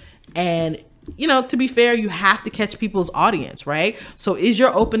tones and to be fair, you have to catch people's audience, right? So is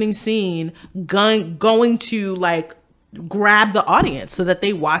your opening scene going to like grab the audience so that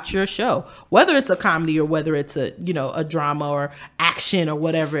they watch your show, whether it's a comedy or whether it's a drama or action or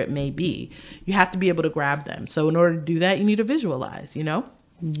whatever it may be? You have to be able to grab them. So in order to do that, you need to visualize,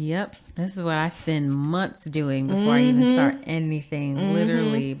 Yep. This is what I spend months doing before I even start anything,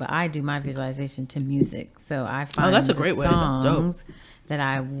 literally. But I do my visualization to music. So I find that's a great way. That's dope. That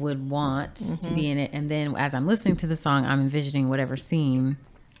I would want to be in it. And then as I'm listening to the song, I'm envisioning whatever scene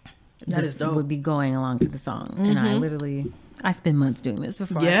that is dope would be going along to the song. And I spend months doing this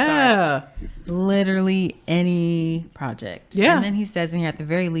before I start literally any project. Yeah. And then he says in here, at the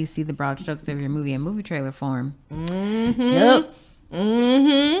very least, see the broad strokes of your movie in movie trailer form. Yep.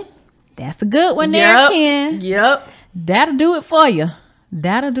 That's a good one there, Ken. Yep. That'll do it for you.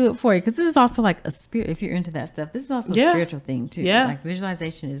 Because this is also like a spirit. If you're into that stuff, this is also a spiritual thing too. Yeah. Like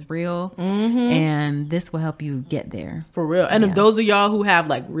visualization is real, and this will help you get there. For real. And if those of y'all who have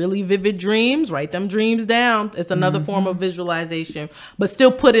like really vivid dreams, write them dreams down. It's another form of visualization, but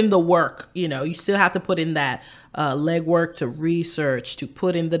still put in the work. You still have to put in that legwork to research, to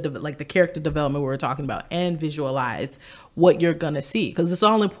put in the character development we were talking about, and visualize what you're gonna see, because it's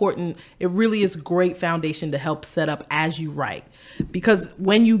all important. It really is great foundation to help set up as you write, because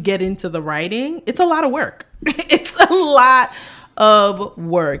when you get into the writing, it's a lot of work. It's a lot of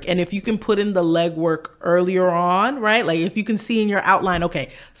work. And if you can put in the legwork earlier on, right? Like if you can see in your outline, okay,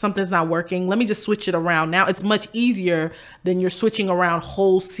 something's not working, let me just switch it around. Now it's much easier than you're switching around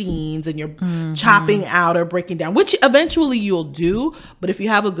whole scenes and you're chopping out or breaking down, which eventually you'll do. But if you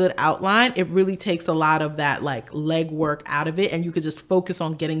have a good outline, it really takes a lot of that like legwork out of it. And you could just focus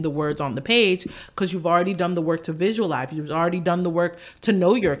on getting the words on the page, because you've already done the work to visualize. You've already done the work to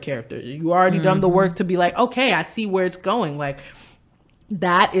know your characters. You already done the work to be like, okay, I see where it's going. Like,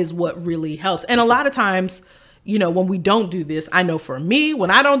 that is what really helps. And a lot of times, when we don't do this, I know for me,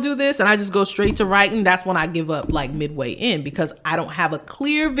 when I don't do this and I just go straight to writing, that's when I give up like midway in, because I don't have a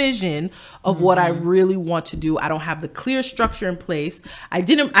clear vision of what I really want to do. I don't have the clear structure in place. I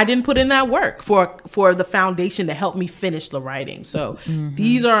didn't put in that work for the foundation to help me finish the writing. So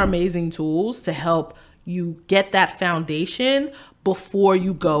these are amazing tools to help you get that foundation before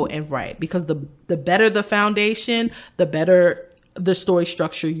you go and write, because the better the foundation, the better the story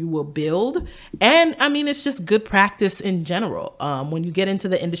structure you will build. And I mean, it's just good practice in general. When you get into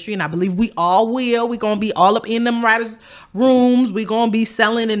the industry, and I believe we all will, we're going to be all up in them writers' rooms. We're going to be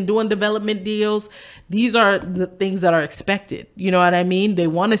selling and doing development deals. These are the things that are expected. You know what I mean? They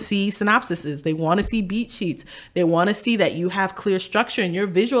want to see synopsises. They want to see beat sheets. They want to see that you have clear structure and you're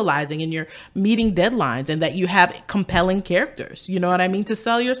visualizing and you're meeting deadlines, and that you have compelling characters. You know what I mean? To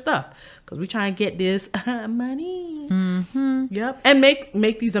sell your stuff. Because we try and get this money. Yep. And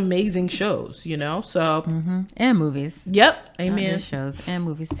make these amazing shows, so. And movies. Yep. Amen. Not just shows and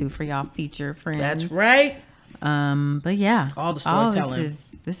movies too, for y'all feature friends. That's right. But yeah. All the storytelling.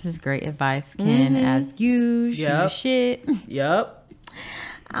 This is great advice, Ken, as you shoot your shit. Yep.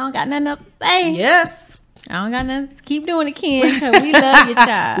 I don't got nothing else to say. Yes. I don't got nothing. Keep doing it, Ken, because we love you,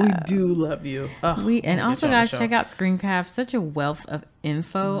 child. We do love you. And also, guys, check out Screencraft. Such a wealth of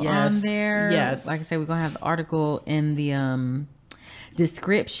info on there. Yes. Like I said, we're gonna have the article in the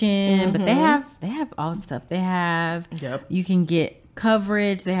description, but they have all the stuff. They have. Yep. You can get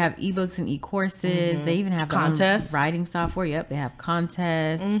coverage. They have ebooks and e-courses. They even have contests, writing software. Yep. They have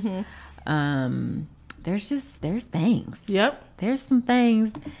contests. There's things. Yep. There's some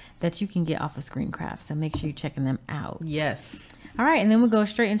things that you can get off of Screencraft, so make sure you're checking them out. Yes. All right, and then we'll go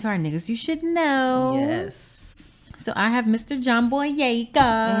straight into our niggas you should know. Yes. So I have Mr. John Boyega.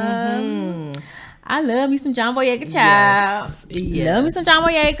 I love me some John Boyega, child. Yes. Love me some John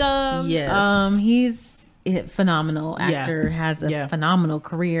Boyega. Yes. He's a phenomenal actor, has a phenomenal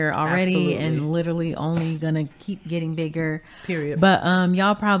career already. Absolutely. And literally only gonna keep getting bigger. Period. But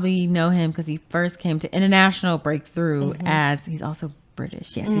y'all probably know him because he first came to international breakthrough as he's also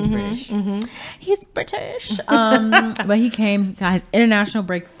British. Yes, he's British. He's British. But he got his international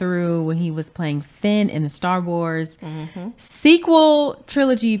breakthrough when he was playing Finn in the Star Wars sequel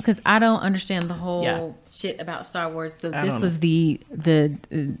trilogy, because I don't understand the whole shit about Star Wars. So this was the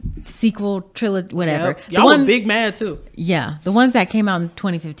sequel trilogy, whatever. Yep. Y'all were big mad too. Yeah, the ones that came out in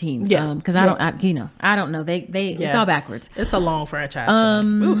 2015. Yeah, because I don't know. They it's all backwards. It's a long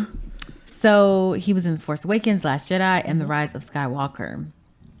franchise. So he was in The Force Awakens, Last Jedi, and The Rise of Skywalker.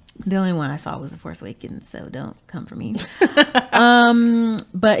 The only one I saw was The Force Awakens, so don't come for me.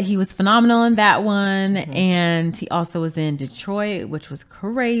 But he was phenomenal in that one. And he also was in Detroit, which was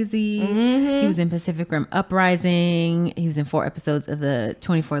crazy. He was in Pacific Rim Uprising. He was in 4 episodes of the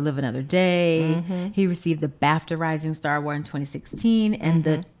 24 Live Another Day. He received the BAFTA Rising Star Award in 2016 and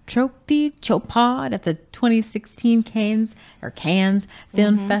the Trophy Chopard at the 2016 Cannes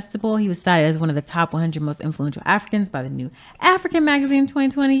Film Festival. He was cited as one of the top 100 most influential Africans by the New African Magazine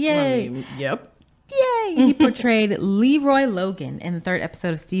 2020. Yay! I mean, yep. Yay! He portrayed Leroy Logan in the 3rd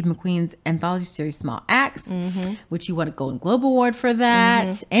episode of Steve McQueen's anthology series Small Axe, which he won a Golden Globe Award for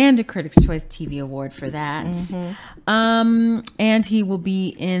that and a Critics' Choice TV Award for that. And he will be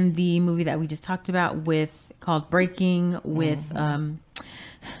in the movie that we just talked about called Breaking with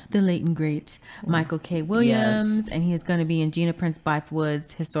the late and great Michael K. Williams. And he is going to be in Gina Prince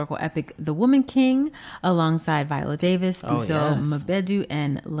Bythewood's historical epic The Woman King alongside Viola Davis, Thuso Mbedu,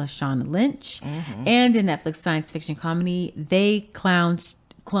 and LaShawn Lynch. And in Netflix science fiction comedy They Cloned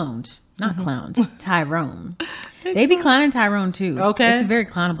Tyrone. They be clowning Tyrone too. Okay. It's a very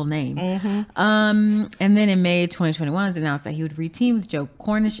clownable name. And then in May 2021 it was announced that he would reteam with Joe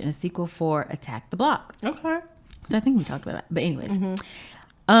Cornish in a sequel for Attack the Block. Okay. So I think we talked about that. But anyways.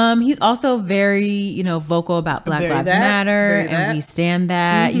 He's also very, vocal about Black Lives Matter, and we stand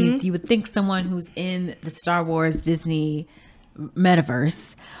that. You would think someone who's in the Star Wars Disney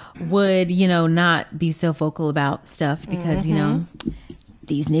metaverse would, not be so vocal about stuff because,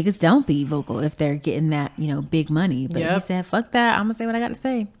 these niggas don't be vocal if they're getting that, big money. But he said, fuck that. I'm going to say what I got to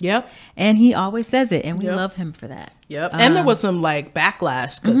say. Yep. And he always says it, and we love him for that. Yep. And there was some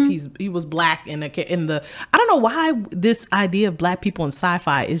backlash because he was black in the I don't know why this idea of black people in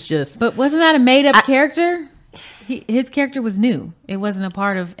sci-fi is just. But wasn't that a made up character? His character was new. It wasn't a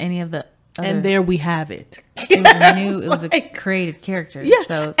part of any of the other. And there we have it. It was new. It was a created character. Yeah.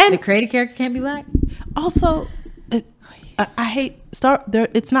 So and the created character can't be black. Also, I hate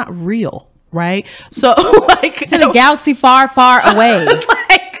it's not real, right? So it's in a galaxy far, far away.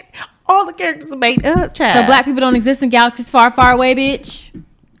 All the characters are made up, child. So black people don't exist in galaxies far, far away, bitch.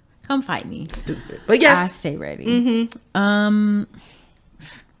 Come fight me. Stupid. But yes. I stay ready. What?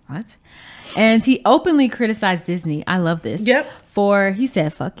 And he openly criticized Disney. I love this. Yep. He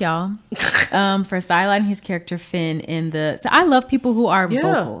said, fuck y'all. For sidelining his character Finn so I love people who are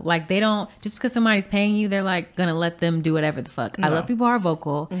vocal. Like they don't, just because somebody's paying you, they're gonna let them do whatever the fuck. No. I love people who are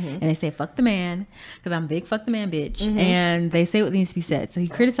vocal and they say, fuck the man, because I'm big fuck the man bitch. And they say what needs to be said. So he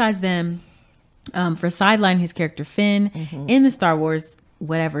criticized them for sidelining his character Finn in the Star Wars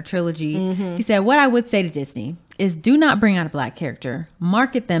whatever trilogy. He said, what I would say to Disney is do not bring out a black character,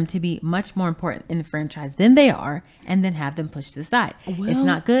 market them to be much more important in the franchise than they are, and then have them pushed to the side. It's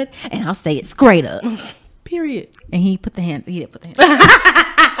not good, and I'll say it straight up. Period. And he didn't put the hands he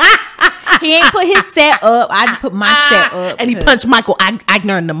ain't put his set up. I just put my set up. And he punched Michael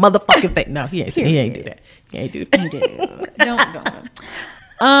Agner in the motherfucking face. No, he ain't do that. He ain't do that. He did.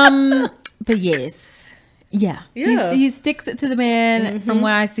 Don't. But yes. Yeah. He sticks it to the man. From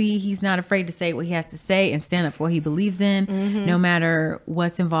what I see, he's not afraid to say what he has to say and stand up for what he believes in, no matter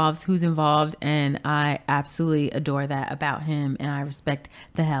what's involved, who's involved. And I absolutely adore that about him. And I respect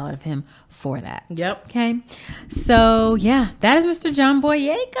the hell out of him for that. Yep. Okay. So, that is Mr. John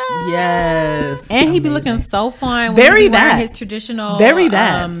Boyega. Yes. And he be looking so fine. Very that. His traditional. Very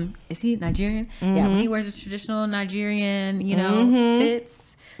that. Is he Nigerian? Yeah. When he wears his traditional Nigerian, fits.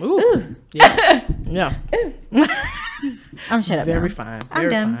 Ooh. Yeah. Yeah. I'm shut up. Very now. fine. I'm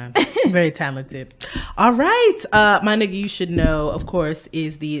done. Very talented. All right. My nigga you should know, of course,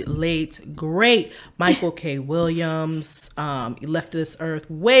 is the late, great Michael K. Williams. He left this earth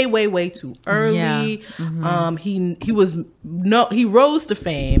way, way, way too early. Yeah. He rose to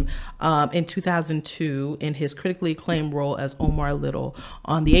fame in 2002 in his critically acclaimed role as Omar Little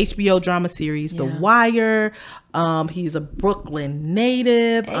on the HBO drama series The Wire. He's a Brooklyn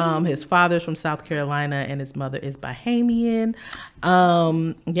native. His father's from South Carolina and his mother is Bahamian.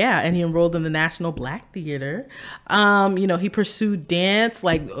 And he enrolled in the National Black Theater. He pursued dance.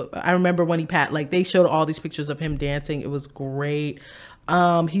 I remember when they showed all these pictures of him dancing. It was great.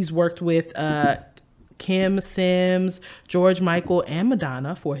 He's worked with Kim Sims, George Michael, and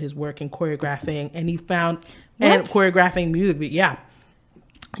Madonna for his work in choreographing, and choreographing music.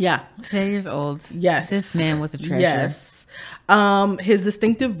 Yeah. 10 years old. Yes. This man was a treasure. Yes. His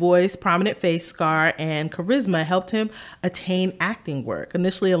distinctive voice, prominent face scar, and charisma helped him attain acting work,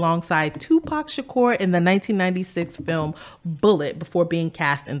 initially alongside Tupac Shakur in the 1996 film Bullet, before being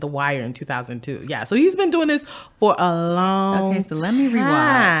cast in The Wire in 2002. Yeah, so he's been doing this for a long time. Okay, so let me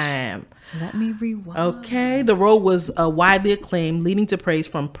rewatch. Okay, the role was widely acclaimed, leading to praise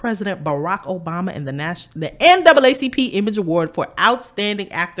from President Barack Obama and the NAACP Image Award for Outstanding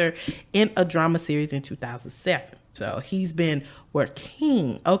Actor in a Drama Series in 2007. So he's been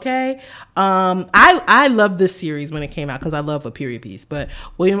working. Okay. I love this series when it came out because I love a period piece. But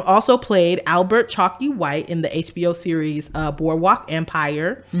William also played Albert Chalky White in the HBO series Boardwalk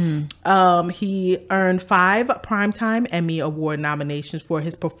Empire. He earned 5 Primetime Emmy Award nominations for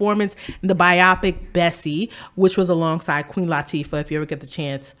his performance in the biopic Bessie, which was alongside Queen Latifah. If you ever get the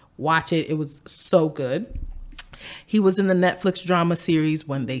chance, watch it. It was so good. He was in the Netflix drama series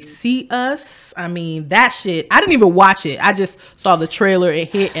When They See Us. I mean, that shit, I didn't even watch it. I just saw the trailer, it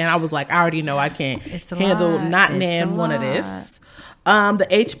hit, and I was like, I already know I can't handle not name one of this. The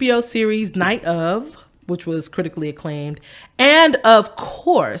HBO series Night Of, which was critically acclaimed. And of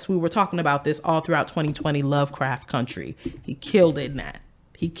course, we were talking about this all throughout 2020, Lovecraft Country. He killed it in that.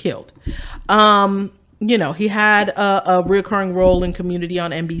 He killed. You know, he had a recurring role in Community on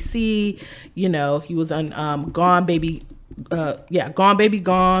NBC. You know, he was on Gone Baby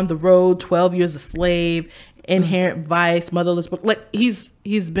Gone, The Road, 12 Years a Slave, Inherent Vice, Motherless Book. Like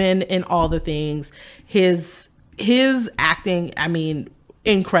he's been in all the things. His acting, I mean,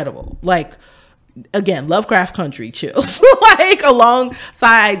 incredible. Like, again, Lovecraft Country chills. Like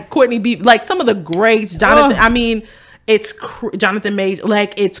alongside Courtney B, like some of the greats. Jonathan. I mean, it's Jonathan Majors.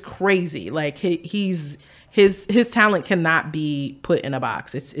 Like, it's crazy. Like his talent cannot be put in a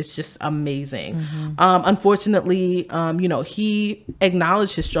box. It's just amazing. Unfortunately, you know, he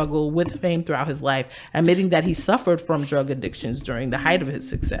acknowledged his struggle with fame throughout his life, admitting that he suffered from drug addictions during the height of his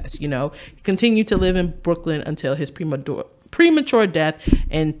success. You know, he continued to live in Brooklyn until his premature death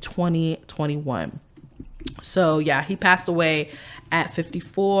in 2021. So yeah, he passed away at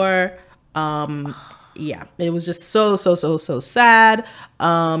 54. Yeah, it was just so sad.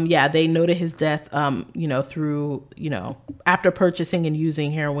 Yeah, they noted his death, you know, through, you know, after purchasing and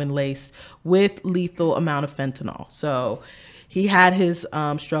using heroin laced with lethal amount of fentanyl. So he had his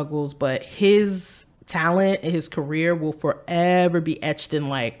struggles, but his talent, his career will forever be etched in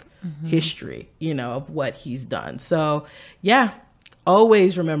like history, you know, of what he's done. So yeah,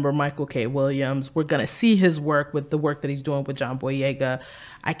 always remember Michael K. Williams. We're going to see his work with the work that he's doing with John Boyega.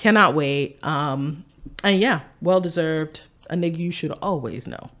 I cannot wait. And yeah, well-deserved. A nigga you should always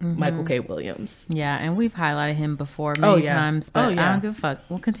know. Michael K. Williams. Yeah, and we've highlighted him before many times, but I don't give a fuck.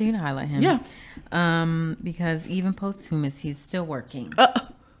 We'll continue to highlight him. Yeah. Because even posthumous, he's still working. I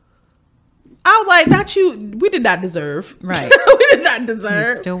was like, not you. We did not deserve. Right. We did not deserve.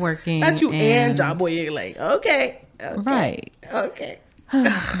 He's still working. Not you and John Boyega. Like, okay. Right. Okay.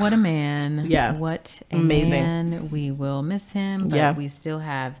 What a man. Yeah. What a amazing man. We will miss him, but we still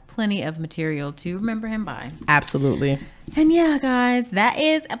have plenty of material to remember him by. Absolutely. And yeah, guys, that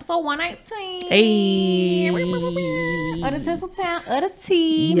is episode 119. Hey. Of the Tinseltown of the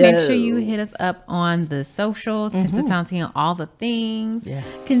Tea. Make sure you hit us up on the socials, Tinseltown Tea, and all the things.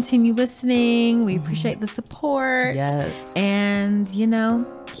 Yes. Continue listening. We appreciate the support. Yes. And, you know,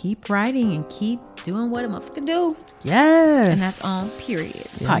 keep writing and keep doing what a motherfucker do. Yes. And that's on Period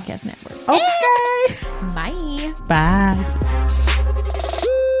Podcast Network. Okay. Bye. Bye.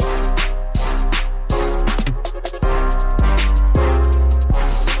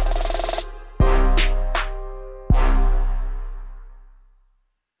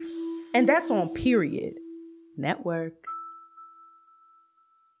 And that's on Period Network.